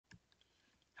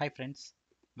Hi friends,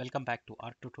 welcome back to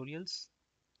Arc Tutorials.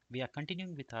 We are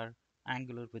continuing with our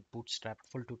Angular with Bootstrap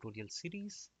full tutorial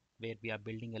series where we are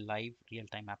building a live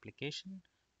real-time application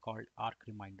called Arc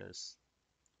Reminders,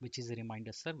 which is a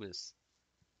reminder service.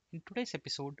 In today's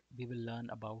episode, we will learn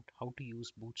about how to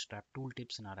use Bootstrap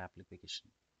tooltips in our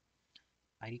application.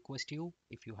 I request you,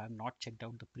 if you have not checked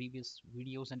out the previous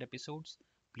videos and episodes,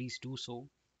 please do so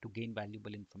to gain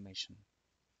valuable information.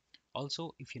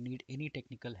 Also, if you need any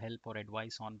technical help or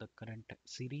advice on the current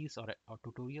series or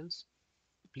tutorials,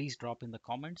 please drop in the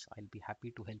comments. I'll be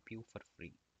happy to help you for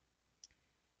free.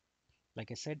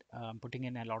 Like I said, I'm putting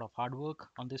in a lot of hard work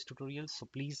on this tutorial, so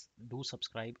please do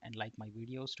subscribe and like my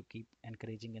videos to keep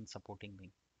encouraging and supporting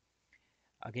me.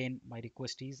 Again, my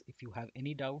request is if you have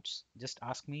any doubts, just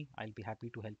ask me. I'll be happy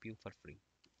to help you for free.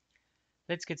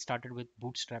 Let's get started with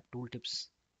Bootstrap tooltips.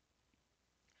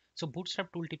 So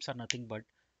Bootstrap tooltips are nothing but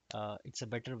it's a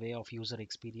better way of user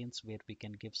experience where we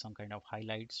can give some kind of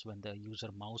highlights when the user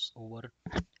mouse over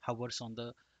hovers on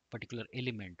the particular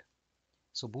element.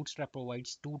 So Bootstrap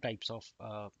provides two types of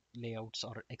layouts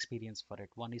or experience for it.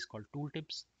 One is called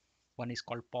tooltips, one is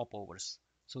called popovers.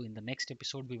 So in the next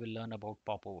episode, we will learn about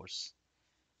popovers.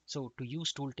 So to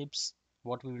use tooltips,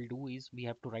 what we will do is we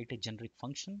have to write a generic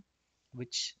function,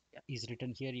 which is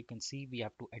written here. You can see we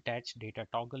have to attach data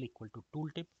toggle equal to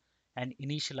tooltip and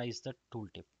initialize the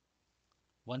tooltip.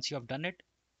 Once you have done it,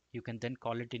 you can then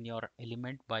call it in your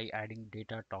element by adding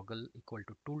data toggle equal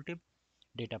to tooltip,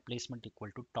 data placement equal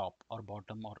to top or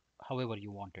bottom or however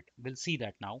you want it. We'll see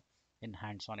that now in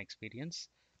hands-on experience.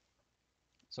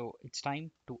 So it's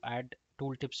time to add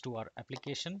tooltips to our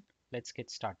application. Let's get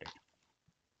started.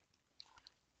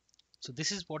 So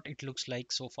this is what it looks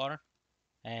like so far.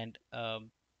 And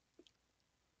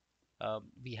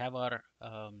we have our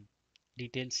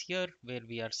details here where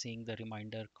we are seeing the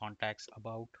reminder, contacts,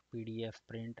 about, PDF,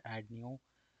 print, add new.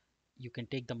 You can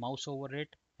take the mouse over it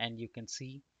and you can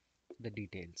see the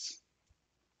details.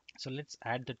 So let's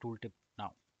add the tooltip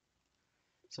now.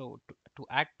 So to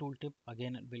add tooltip,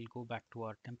 again, we'll go back to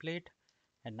our template.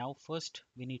 And now first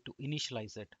we need to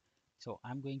initialize it. So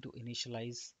I'm going to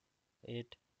initialize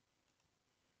it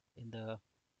in the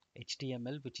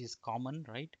HTML, which is common,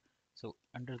 right? So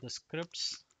under the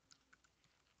scripts,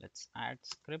 let's add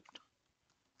script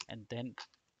and then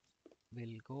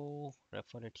we'll go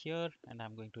refer it here. And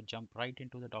I'm going to jump right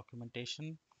into the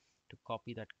documentation to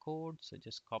copy that code. So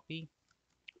just copy,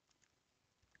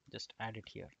 just add it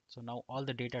here. So now all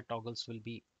the data toggles will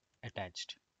be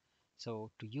attached.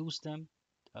 So to use them,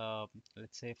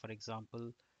 let's say for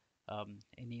example,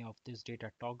 any of this data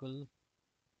toggle.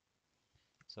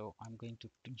 So I'm going to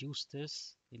use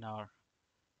this in our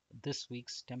this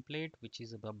week's template, which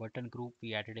is the button group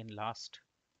we added in last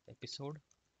episode.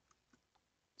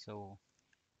 So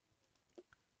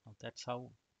now that's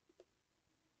how.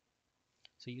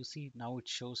 So you see now it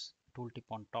shows tooltip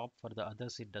on top. For the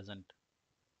others it doesn't,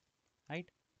 right?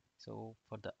 So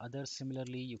for the others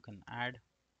similarly you can add,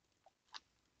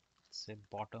 say,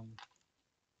 bottom.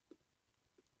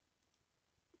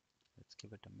 Let's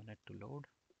give it a minute to load.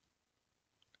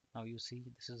 Now you see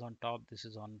this is on top, this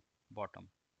is on bottom.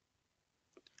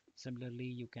 Similarly,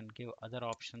 you can give other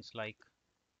options like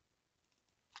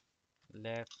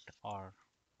left or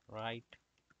right.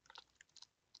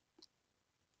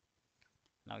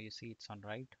 Now you see it's on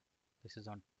right, this is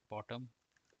on bottom,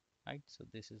 right? So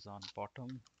this is on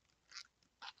bottom,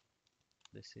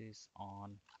 this is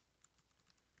on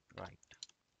right.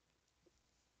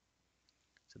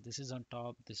 So this is on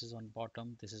top, this is on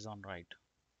bottom, this is on right.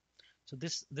 So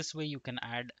this way you can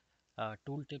add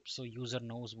tooltips so user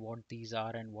knows what these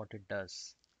are and what it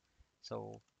does.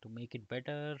 So to make it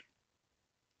better,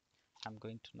 I'm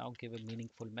going to now give a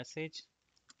meaningful message.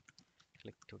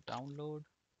 Click to download.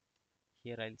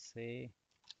 Here I'll say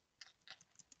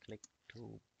click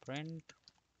to print,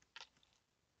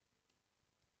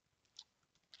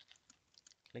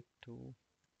 click to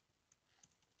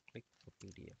click for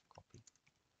PDF copy.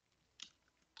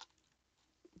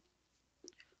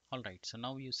 Alright, so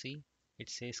now you see it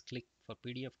says click for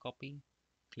PDF copy,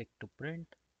 click to print,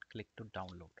 click to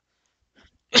download.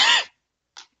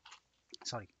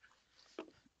 Sorry,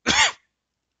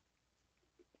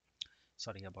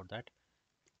 sorry about that.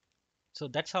 So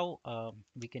that's how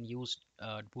we can use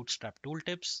Bootstrap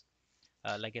tooltips.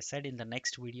 Like I said, in the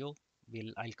next video,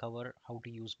 I'll cover how to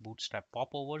use Bootstrap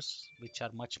popovers, which are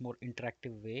much more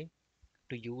interactive way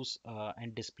to use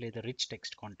and display the rich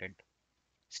text content.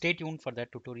 Stay tuned for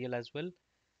that tutorial as well.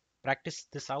 Practice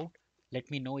this out.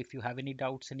 Let me know if you have any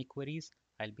doubts, any queries.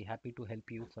 I'll be happy to help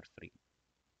you for free.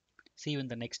 See you in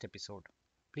the next episode.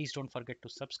 Please don't forget to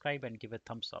subscribe and give a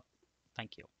thumbs up.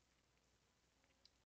 Thank you.